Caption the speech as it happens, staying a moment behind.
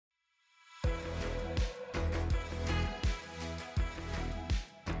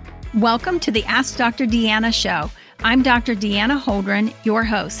Welcome to the Ask Dr. Deanna show. I'm Dr. Deanna Holdren, your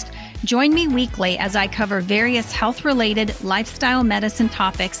host. Join me weekly as I cover various health-related lifestyle medicine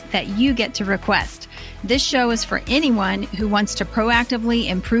topics that you get to request. This show is for anyone who wants to proactively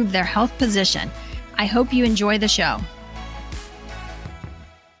improve their health position. I hope you enjoy the show.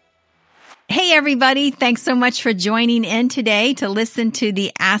 Hey, everybody. Thanks so much for joining in today to listen to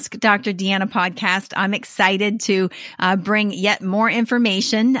the Ask Dr. Deanna podcast. I'm excited to bring yet more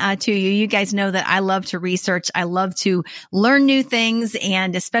information to you. You guys know that I love to research. I love to learn new things,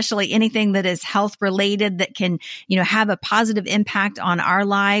 and especially anything that is health related that can, have a positive impact on our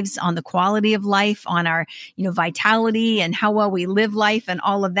lives, on the quality of life, on our, vitality and how well we live life and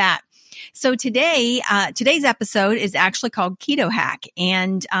all of that. So today's episode is actually called Keto Hack.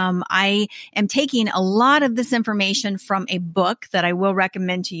 And I am taking a lot of this information from a book that I will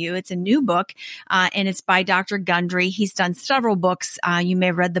recommend to you. It's a new book, and it's by Dr. Gundry. He's done several books. You may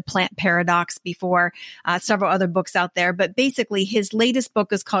have read The Plant Paradox before, several other books out there. But basically, his latest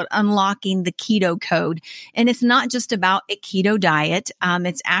book is called Unlocking the Keto Code. And it's not just about a keto diet.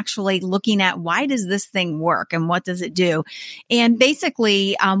 It's actually looking at why does this thing work and what does it do? And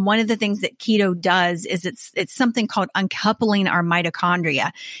basically, one of the things that keto does is it's something called uncoupling our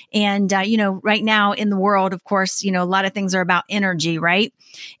mitochondria. And, right now in the world, of course, a lot of things are about energy, right?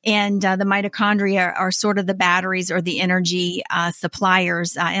 And the mitochondria are sort of the batteries or the energy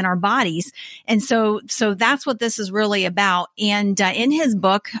suppliers in our bodies. And so that's what this is really about. And in his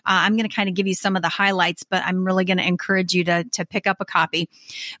book, I'm going to kind of give you some of the highlights, but I'm really going to encourage you to pick up a copy.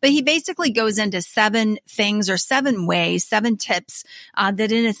 But he basically goes into 7 things or 7 ways, 7 tips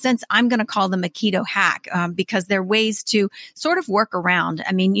that in a sense, I'm going to call them a keto hack because they're ways to sort of work around.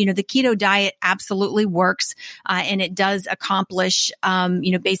 I mean, the keto diet absolutely works and it does accomplish,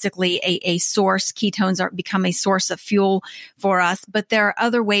 basically a source. Ketones become a source of fuel for us, but there are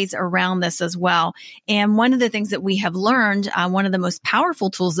other ways around this as well. And one of the things that we have learned, one of the most powerful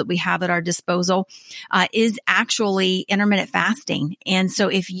tools that we have at our disposal is actually intermittent fasting. And so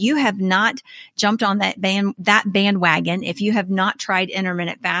if you have not jumped on that bandwagon, if you have not tried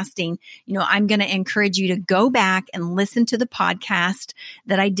intermittent fasting, I'm going to encourage you to go back and listen to the podcast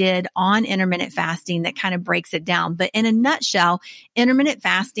that I did on intermittent fasting that kind of breaks it down. But in a nutshell, intermittent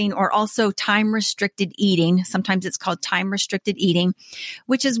fasting, or also time restricted eating, sometimes it's called time restricted eating,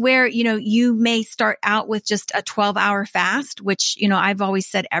 which is where, you may start out with just a 12-hour fast, which, I've always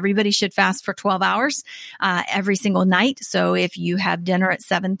said everybody should fast for 12 hours every single night. So if you have dinner at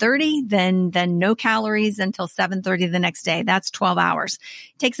 7:30, then no calories until 7:30 the next day. That's 12 hours.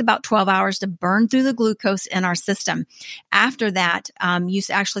 It takes about 12 hours to burn through the glucose in our system. After that, you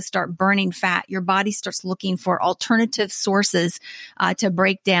actually start burning fat. Your body starts looking for alternative sources to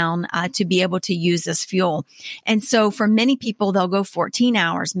break down to be able to use this fuel. And so for many people, they'll go 14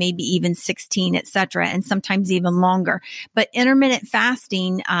 hours, maybe even 16, et cetera, and sometimes even longer. But intermittent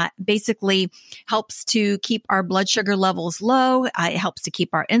fasting basically helps to keep our blood sugar levels low. It helps to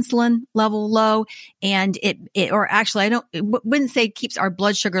keep our insulin level low. And it wouldn't say keeps our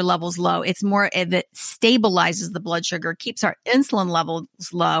blood sugar levels low. It's more of it stabilizes the blood sugar, keeps our insulin levels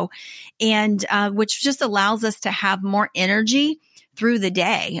low, and which just allows us to have more energy through the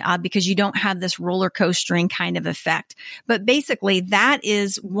day because you don't have this roller coastering kind of effect. But basically, that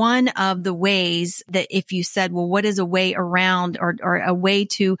is one of the ways that if you said, well, what is a way around or a way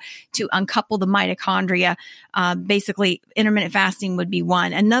to uncouple the mitochondria? Basically, intermittent fasting would be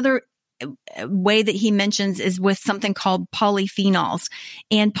one. Another way that he mentions is with something called polyphenols.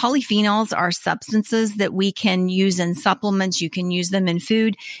 And polyphenols are substances that we can use in supplements. You can use them in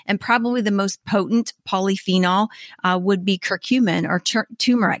food. And probably the most potent polyphenol would be curcumin or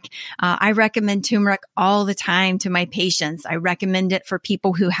turmeric. I recommend turmeric all the time to my patients. I recommend it for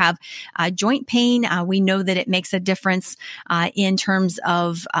people who have joint pain. We know that it makes a difference in terms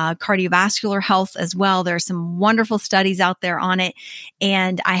of cardiovascular health as well. There are some wonderful studies out there on it.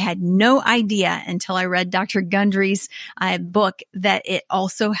 And I had no idea until I read Dr. Gundry's book that it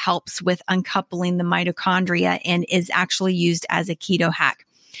also helps with uncoupling the mitochondria and is actually used as a keto hack.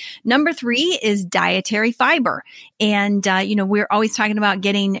 Number 3 is dietary fiber. And, we're always talking about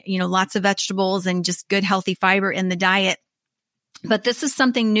getting, lots of vegetables and just good, healthy fiber in the diet. But this is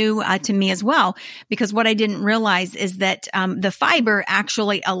something new to me as well, because what I didn't realize is that the fiber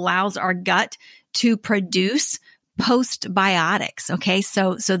actually allows our gut to produce postbiotics. Okay.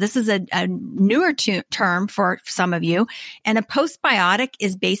 So this is a newer term for some of you. And a postbiotic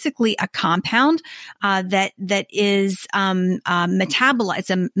is basically a compound, that is, metabolized. It's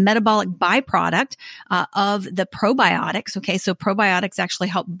a metabolic byproduct, of the probiotics. Okay. So probiotics actually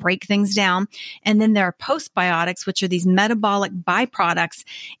help break things down. And then there are postbiotics, which are these metabolic byproducts,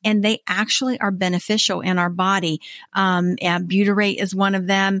 and they actually are beneficial in our body. And butyrate is one of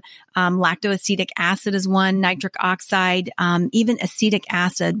them. Lactoacetic acid is one, nitric oxide, even acetic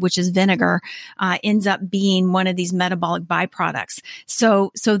acid, which is vinegar, ends up being one of these metabolic byproducts.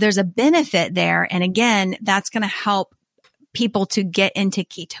 So there's a benefit there. And again, that's going to help people to get into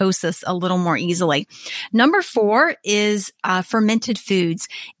ketosis a little more easily. Number 4 is fermented foods.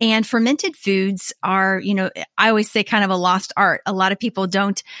 And fermented foods are, I always say kind of a lost art. A lot of people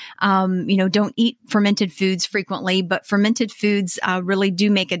don't eat fermented foods frequently, but fermented foods really do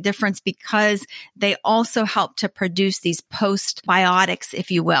make a difference because they also help to produce these postbiotics,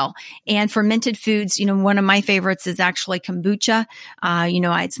 if you will. And fermented foods, one of my favorites is actually kombucha.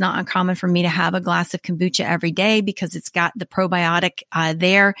 It's not uncommon for me to have a glass of kombucha every day because it's got the probiotic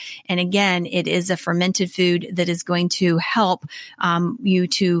there. And again, it is a fermented food that is going to help you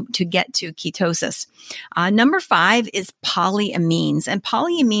to get to ketosis. Number 5 is polyamines. And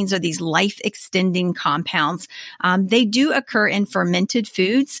polyamines are these life-extending compounds. They do occur in fermented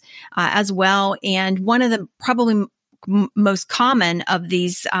foods as well. And one of the probably most common of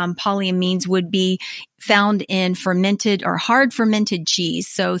these polyamines would be found in fermented or hard fermented cheese.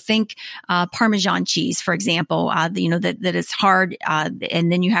 So think Parmesan cheese, for example, that is hard,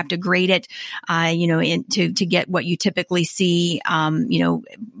 and then you have to grate it, to get what you typically see,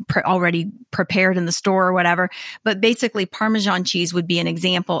 already prepared in the store or whatever. But basically, Parmesan cheese would be an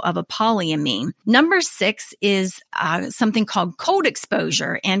example of a polyamine. Number 6 is something called cold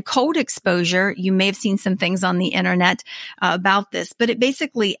exposure. And cold exposure, you may have seen some things on the internet about this, but it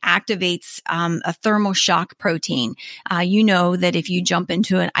basically activates a thermal shock protein. That if you jump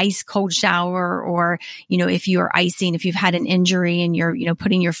into an ice cold shower, or, if you're icing, if you've had an injury and you're,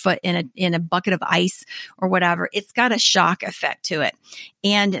 putting your foot in a bucket of ice or whatever, it's got a shock effect to it.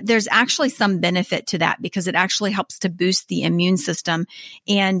 And there's actually some benefit to that because it actually helps to boost the immune system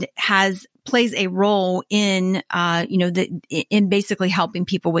and plays a role in, in basically helping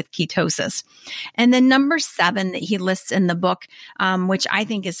people with ketosis. And then number 7 that he lists in the book, which I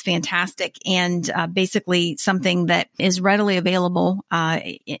think is fantastic and basically something that is readily available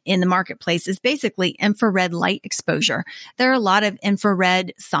in the marketplace, is basically infrared light exposure. There are a lot of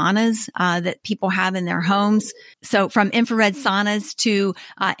infrared saunas that people have in their homes. So from infrared saunas to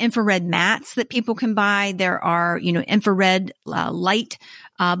infrared mats that people can buy, there are, infrared light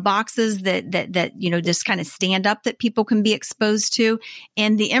boxes that just kind of stand up that people can be exposed to.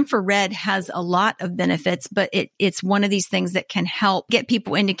 And the infrared has a lot of benefits, but it's one of these things that can help get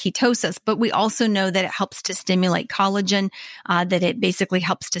people into ketosis. But we also know that it helps to stimulate collagen, that it basically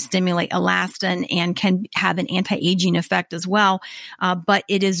helps to stimulate elastin and can have an anti-aging effect as well. But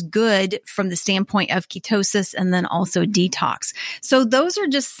it is good from the standpoint of ketosis and then also detox. So those are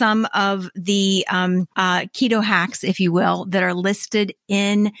just some of the keto hacks, if you will, that are listed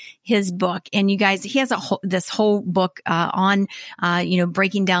in his book. And you guys, he has this whole book on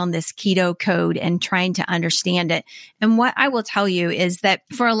breaking down this keto code and trying to understand it. And what I will tell you is that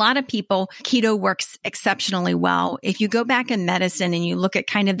for a lot of people, keto works exceptionally well. If you go back in medicine and you look at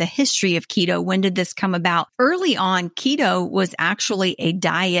kind of the history of keto, when did this come about? Early on, keto was actually a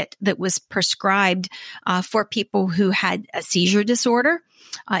diet that was prescribed for people who had a seizure disorder.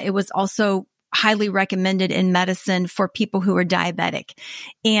 It was also highly recommended in medicine for people who are diabetic.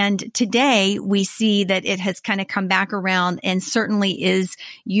 And today we see that it has kind of come back around and certainly is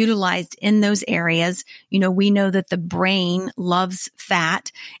utilized in those areas. We know that the brain loves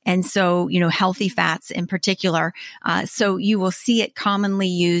fat. And so, healthy fats in particular. So you will see it commonly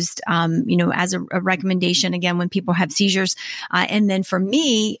used, as a recommendation, again, when people have seizures. And then for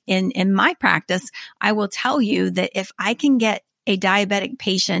me in my practice, I will tell you that if I can get a diabetic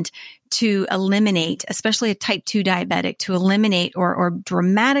patient to eliminate, especially a type 2 diabetic, to eliminate or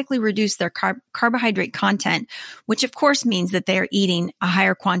dramatically reduce their carbohydrate content, which of course means that they are eating a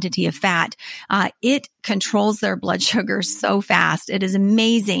higher quantity of fat. It controls their blood sugar so fast. It is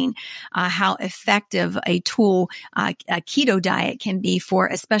amazing how effective a tool a keto diet can be for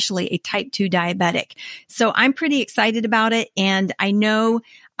especially a type 2 diabetic. So I'm pretty excited about it. And I know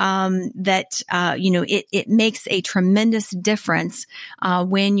that it makes a tremendous difference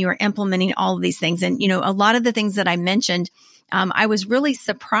when you're implementing all of these things. And, a lot of the things that I mentioned, I was really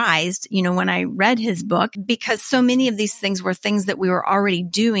surprised, when I read his book, because so many of these things were things that we were already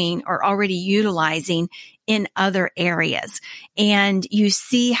doing or already utilizing in other areas. And you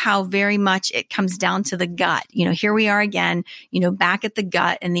see how very much it comes down to the gut. Here we are again, back at the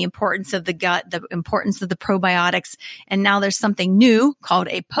gut and the importance of the gut, the importance of the probiotics. And now there's something new called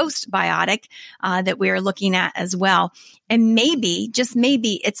a postbiotic that we are looking at as well. And maybe, just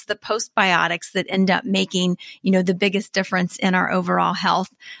maybe, it's the postbiotics that end up making, the biggest difference in our overall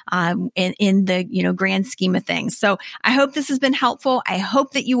health, in the, grand scheme of things. So I hope this has been helpful. I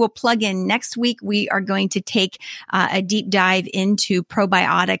hope that you will plug in next week. We are going to take a deep dive into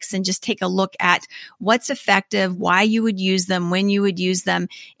probiotics and just take a look at what's effective, why you would use them, when you would use them,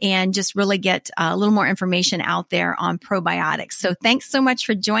 and just really get a little more information out there on probiotics. So thanks so much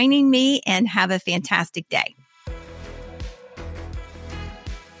for joining me, and have a fantastic day.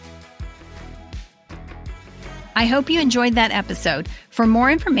 I hope you enjoyed that episode. For more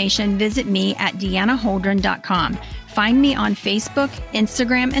information, visit me at deannaholdren.com. Find me on Facebook,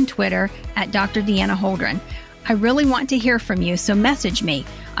 Instagram, and Twitter at Dr. Deanna Holdren. I really want to hear from you, so message me.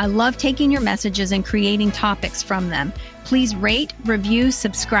 I love taking your messages and creating topics from them. Please rate, review,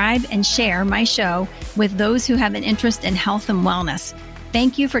 subscribe, and share my show with those who have an interest in health and wellness.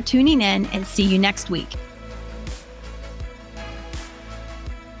 Thank you for tuning in, and see you next week.